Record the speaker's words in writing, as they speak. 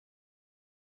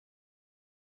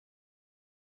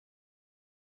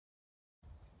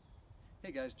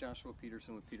Hey guys, Joshua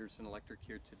Peterson with Peterson Electric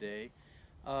here today.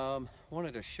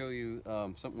 Wanted to show you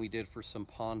something we did for some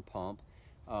pond pump.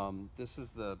 This is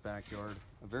the backyard,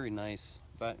 a very nice,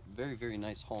 very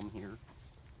nice home here,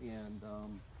 and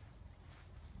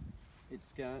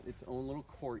it's got its own little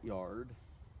courtyard,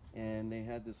 and they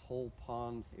had this whole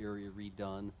pond area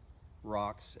redone,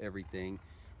 rocks, everything.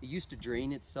 It used to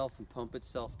drain itself and pump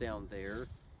itself down there,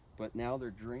 but now they're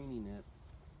draining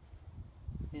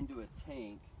it into a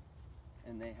tank,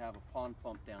 and they have a pond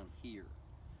pump down here.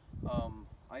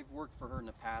 I've worked for her in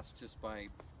the past just by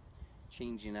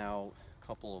changing out a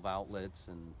couple of outlets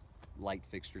and light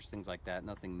fixtures, things like that,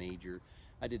 nothing major.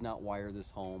 I did not wire this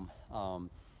home.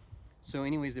 So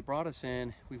anyways, they brought us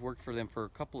in. We've worked for them for a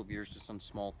couple of years, just on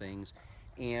small things.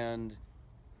 And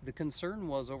the concern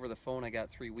was, over the phone I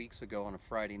got 3 weeks ago on a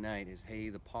Friday night, is, hey,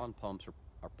 the pond pumps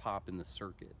are popping the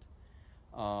circuit.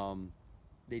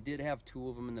 They did have 2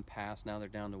 of them in the past. Now they're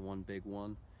down to 1 big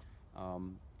one.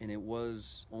 And it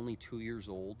was only 2 years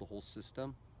old, the whole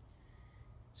system.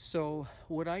 So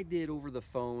what I did over the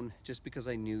phone, just because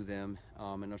I knew them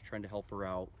and I was trying to help her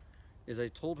out, is I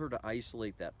told her to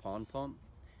isolate that pond pump,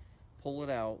 pull it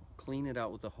out, clean it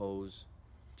out with a hose,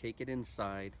 take it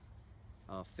inside,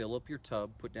 fill up your tub,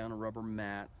 put down a rubber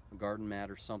mat, a garden mat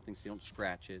or something so you don't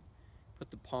scratch it, put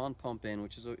the pond pump in,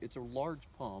 which is it's a large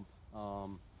pump.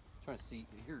 Trying to see,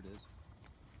 here it is.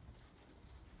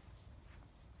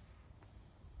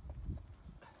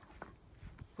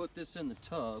 Put this in the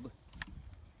tub,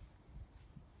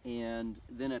 and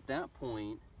then at that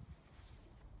point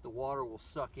the water will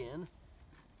suck in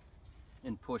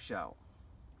and push out.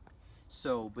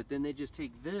 So, but then they just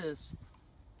take this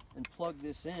and plug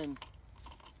this in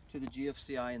to the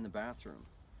GFCI in the bathroom.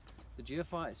 The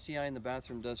GFCI in the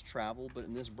bathroom does travel, but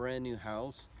in this brand new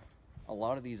house, a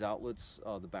lot of these outlets,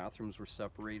 the bathrooms were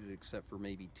separated except for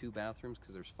maybe 2 bathrooms,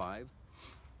 because there's 5.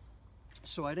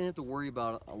 So I didn't have to worry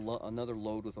about another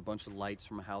load with a bunch of lights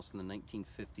from a house in the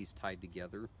 1950s tied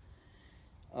together.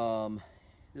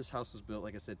 This house was built,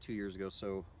 like I said, 2 years ago,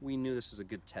 so we knew this was a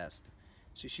good test.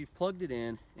 So she plugged it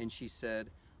in, and she said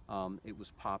it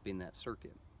was popping that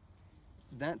circuit.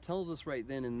 That tells us right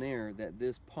then and there that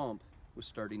this pump was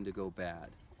starting to go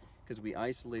bad, because we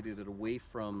isolated it away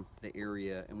from the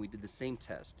area, and we did the same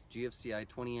test, GFCI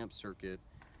 20 amp circuit,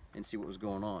 and see what was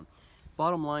going on.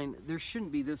 Bottom line, there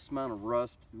shouldn't be this amount of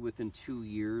rust within 2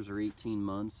 years or 18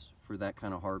 months for that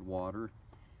kind of hard water.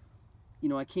 You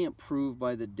know, I can't prove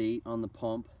by the date on the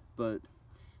pump, but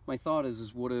my thought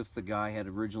is what if the guy had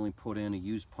originally put in a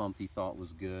used pump he thought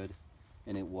was good,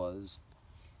 and it was.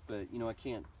 But, you know, I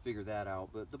can't figure that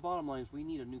out. But the bottom line is we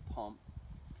need a new pump.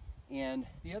 And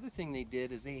the other thing they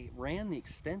did is they ran the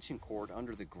extension cord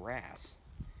under the grass,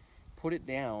 put it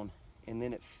down, and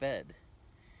then it fed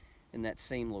in that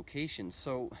same location.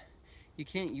 So you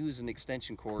can't use an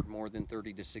extension cord more than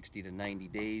 30 to 60 to 90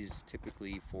 days,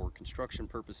 typically for construction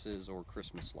purposes or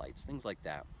Christmas lights, things like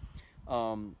that.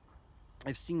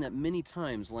 I've seen that many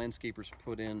times. Landscapers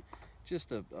put in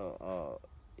just an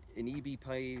EB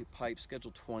pipe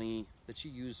schedule 20 that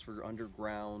you use for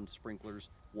underground sprinklers,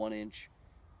 1 inch, 1.25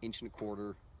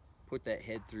 inches, put that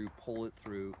head through, pull it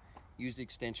through, use the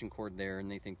extension cord there,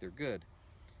 and they think they're good.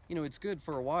 You know, it's good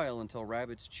for a while until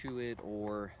rabbits chew it,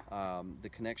 or the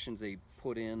connections they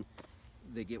put in,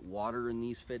 they get water in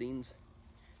these fittings.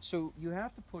 So you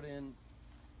have to put in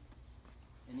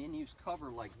an in-use cover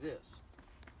like this.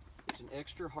 It's an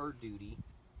extra hard duty,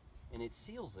 and it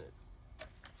seals it.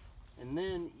 And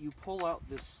then you pull out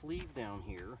this sleeve down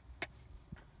here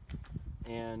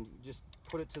and just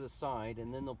put it to the side,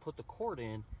 and then they'll put the cord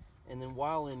in, and then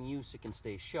while in use it can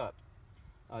stay shut.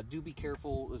 Do be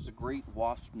careful. It's a great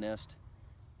wasp nest,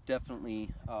 definitely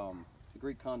a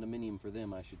great condominium for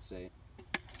them, I should say.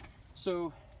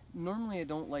 So normally I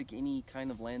don't like any kind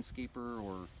of landscaper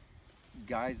or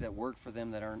guys that work for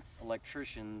them that aren't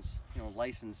electricians, you know,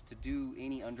 licensed to do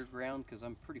any underground, because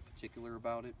I'm pretty particular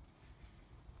about it.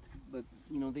 But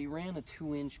you know, they ran a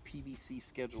 2-inch PVC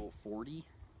schedule 40,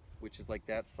 which is like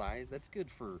that size. That's good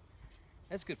for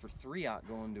 3/0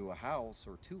 going to a house,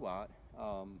 or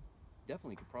 2/0.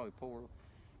 Definitely could probably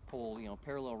pull you know,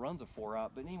 parallel runs of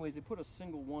 4/0. But anyways, they put a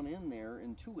single one in there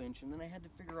in 2-inch, and then I had to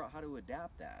figure out how to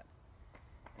adapt that.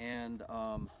 And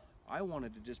I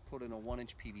wanted to just put in a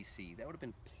 1-inch PVC. That would have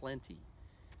been plenty,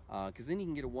 because then you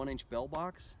can get a 1-inch bell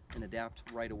box and adapt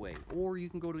right away. Or you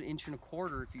can go to 1.25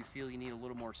 inches if you feel you need a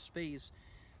little more space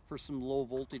for some low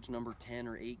voltage number 10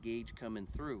 or 8 gauge coming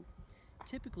through.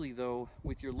 Typically though,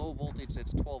 with your low voltage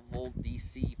that's 12 volt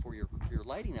DC for your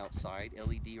lighting outside,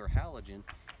 LED or halogen,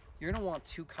 you're going to want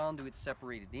 2 conduits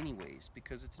separated anyways,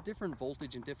 because it's a different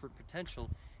voltage and different potential,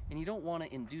 and you don't want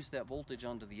to induce that voltage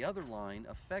onto the other line,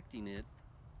 affecting it.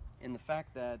 And the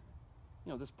fact that,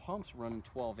 you know, this pump's running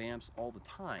 12 amps all the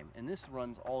time, and this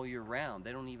runs all year round.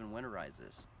 They don't even winterize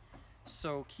this.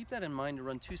 So keep that in mind to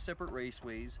run 2 separate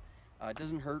raceways. It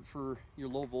doesn't hurt for your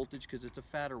low voltage because it's a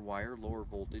fatter wire, lower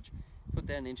voltage. Put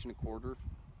that 1.25 inches,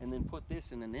 and then put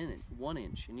this in 1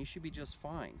 inch, and you should be just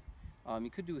fine. You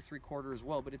could do a 3/4 as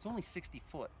well, but it's only 60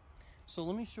 foot. So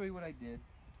let me show you what I did.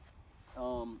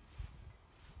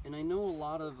 And I know a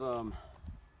lot of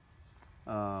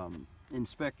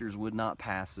inspectors would not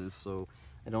pass this, so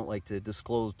I don't like to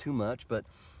disclose too much, but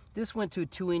this went to a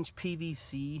 2-inch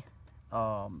PVC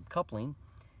coupling.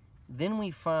 Then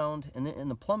we found in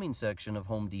the plumbing section of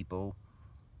Home Depot,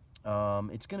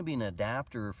 it's going to be an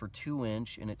adapter for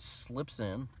 2-inch, and it slips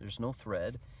in. There's no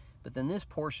thread, but then this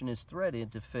portion is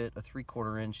threaded to fit a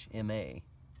 3/4 inch MA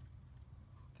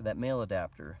for that male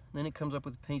adapter. Then it comes up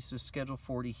with a piece of Schedule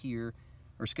 40 here,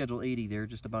 or Schedule 80 there,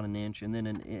 just about an inch, and then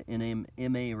an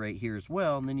MA right here as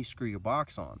well, and then you screw your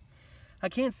box on. I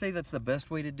can't say that's the best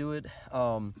way to do it,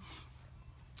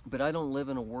 but I don't live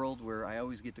in a world where I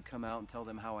always get to come out and tell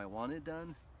them how I want it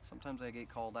done. Sometimes I get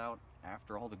called out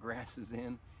after all the grass is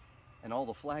in and all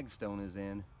the flagstone is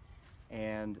in,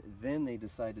 and then they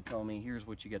decide to tell me, here's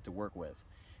what you get to work with.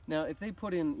 Now, if they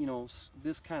put in, you know,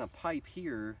 this kind of pipe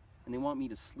here, and they want me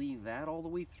to sleeve that all the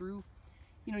way through,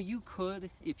 you know, you could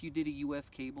if you did a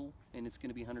UF cable and it's going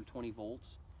to be 120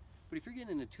 volts. But if you're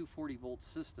getting a 240 volt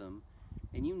system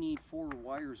and you need 4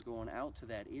 wires going out to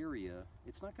that area,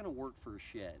 it's not going to work for a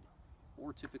shed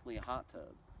or typically a hot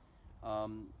tub.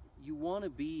 You want to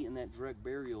be in that direct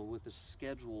burial with a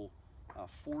Schedule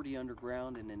 40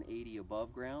 underground and an 80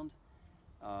 above ground.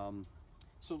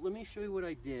 So let me show you what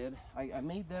I did. I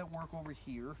made that work over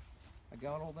here. I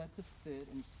got all that to fit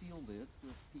and sealed it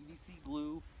with PVC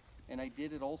glue, and I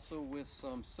did it also with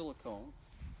some silicone.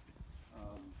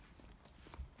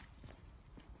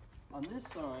 On this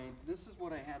side, this is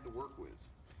what I had to work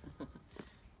with.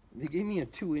 They gave me a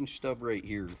 2-inch stub right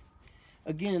here.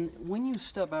 Again, when you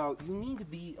stub out, you need to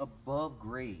be above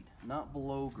grade, not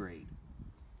below grade.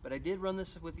 But I did run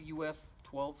this with a UF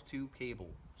 12-2 cable,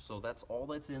 so that's all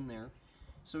that's in there.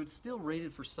 So it's still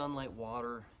rated for sunlight,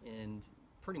 water, and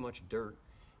pretty much dirt.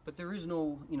 But there is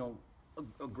no, you know,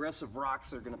 aggressive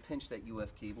rocks that are going to pinch that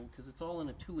UF cable because it's all in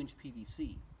a 2-inch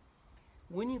PVC.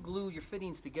 When you glue your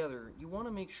fittings together, you want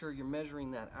to make sure you're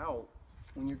measuring that out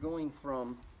when you're going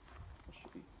from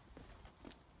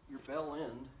your bell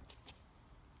end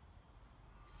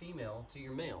female to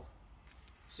your male.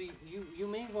 So you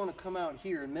may want to come out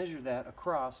here and measure that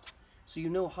across so you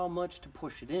know how much to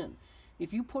push it in.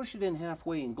 If you push it in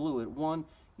halfway and glue it, 1,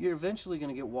 you're eventually going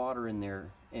to get water in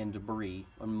there and debris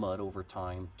and mud over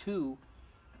time. 2,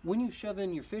 when you shove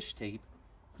in your fish tape,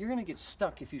 you're going to get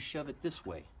stuck if you shove it this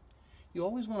way. You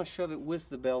always want to shove it with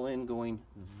the bell end going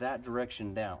that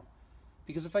direction down.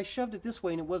 Because if I shoved it this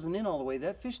way and it wasn't in all the way,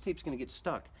 that fish tape's going to get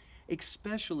stuck,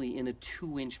 especially in a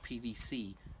 2-inch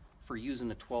PVC for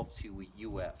using a 12-2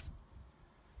 UF.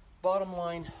 Bottom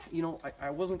line, you know, I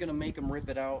wasn't going to make them rip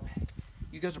it out.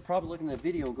 You guys are probably looking at the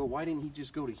video and go, why didn't he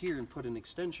just go to here and put an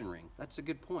extension ring? That's a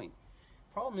good point.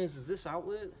 Problem is this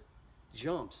outlet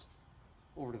jumps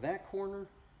over to that corner,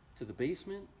 to the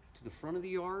basement, to the front of the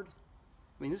yard.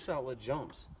 I mean, this outlet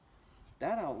jumps.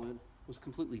 That outlet was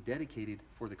completely dedicated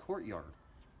for the courtyard,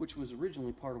 which was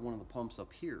originally part of one of the pumps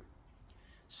up here.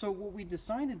 So what we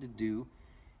decided to do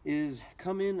is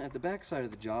come in at the back side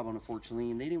of the job,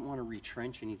 unfortunately, and they didn't want to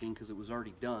retrench anything because it was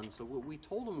already done. So what we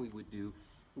told them we would do,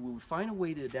 we would find a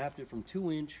way to adapt it from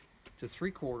 2-inch to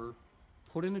 3/4,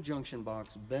 put in a junction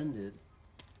box, bend it,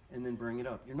 and then bring it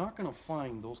up. You're not going to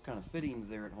find those kind of fittings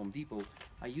there at Home Depot.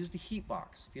 I used a heat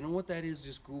box. If you know what that is,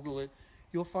 just Google it.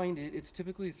 You'll find it. It's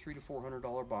typically a $300 to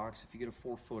 $400 box if you get a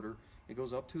 4-footer. It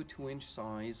goes up to a 2-inch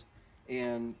size,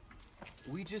 and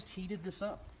we just heated this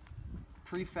up.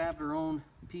 Prefabbed our own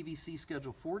PVC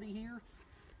Schedule 40 here,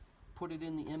 put it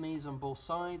in the MAs on both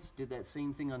sides, did that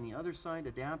same thing on the other side,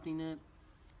 adapting it,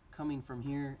 coming from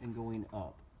here and going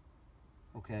up.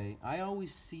 Okay, I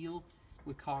always seal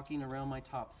with caulking around my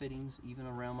top fittings, even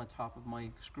around my top of my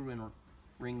screw-in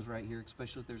rings right here,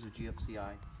 especially if there's a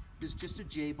GFCI. This is just a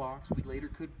J box. We later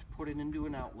could put it into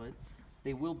an outlet.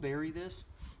 They will bury this,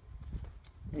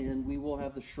 and we will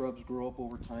have the shrubs grow up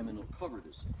over time and it'll cover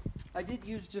this. I did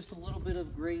use just a little bit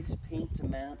of Grace paint to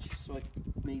match, so I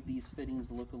made these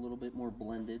fittings look a little bit more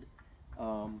blended.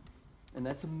 And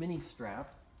that's a mini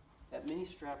strap. That mini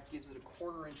strap gives it a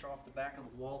 1/4 inch off the back of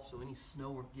the wall, so any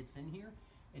snow gets in here,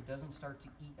 it doesn't start to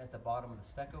eat at the bottom of the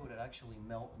stucco. It actually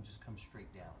melt and just comes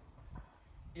straight down.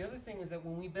 The other thing is that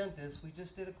when we bent this, we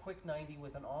just did a quick 90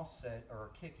 with an offset, or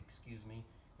a kick, excuse me,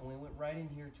 and we went right in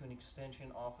here to an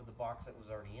extension off of the box that was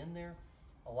already in there,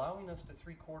 allowing us to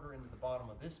 3/4 into the bottom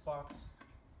of this box.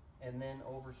 And then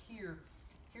over here,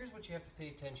 here's what you have to pay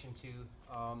attention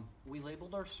to. We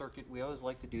labeled our circuit. We always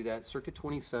like to do that. Circuit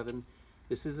 27.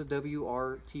 This is a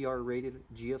WRTR rated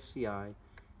GFCI.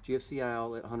 GFCI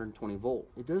outlet 120 volt.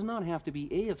 It does not have to be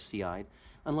AFCI'd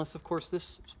unless, of course,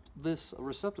 this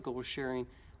receptacle was sharing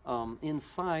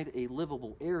inside a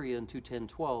livable area in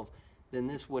 21012. Then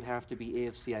this would have to be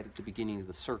AFCI'd at the beginning of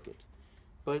the circuit.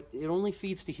 But it only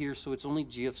feeds to here, so it's only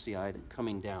GFCI'd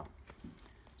coming down.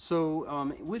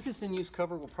 So with this in-use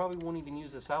cover, we'll probably won't even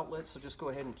use this outlet, so just go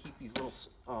ahead and keep these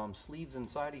little sleeves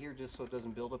inside of here just so it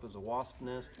doesn't build up as a wasp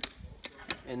nest.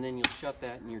 And then you'll shut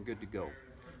that and you're good to go.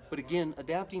 But again,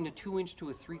 adapting a 2-inch to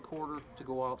a 3/4 to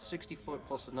go out 60 foot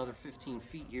plus another 15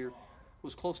 feet here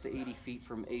was close to 80 feet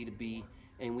from A to B,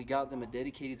 and we got them a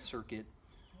dedicated circuit.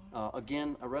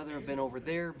 Again, I'd rather have been over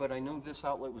there, but I know this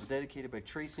outlet was dedicated by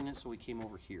tracing it, so we came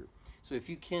over here. So if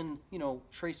you can, you know,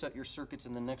 trace out your circuits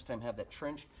and the next time have that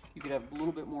trenched, you could have a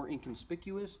little bit more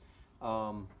inconspicuous.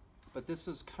 But this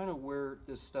is kind of where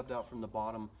this stubbed out from the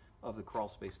bottom of the crawl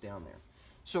space down there.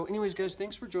 So anyways, guys,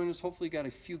 thanks for joining us. Hopefully you got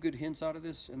a few good hints out of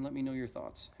this, and let me know your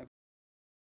thoughts. Have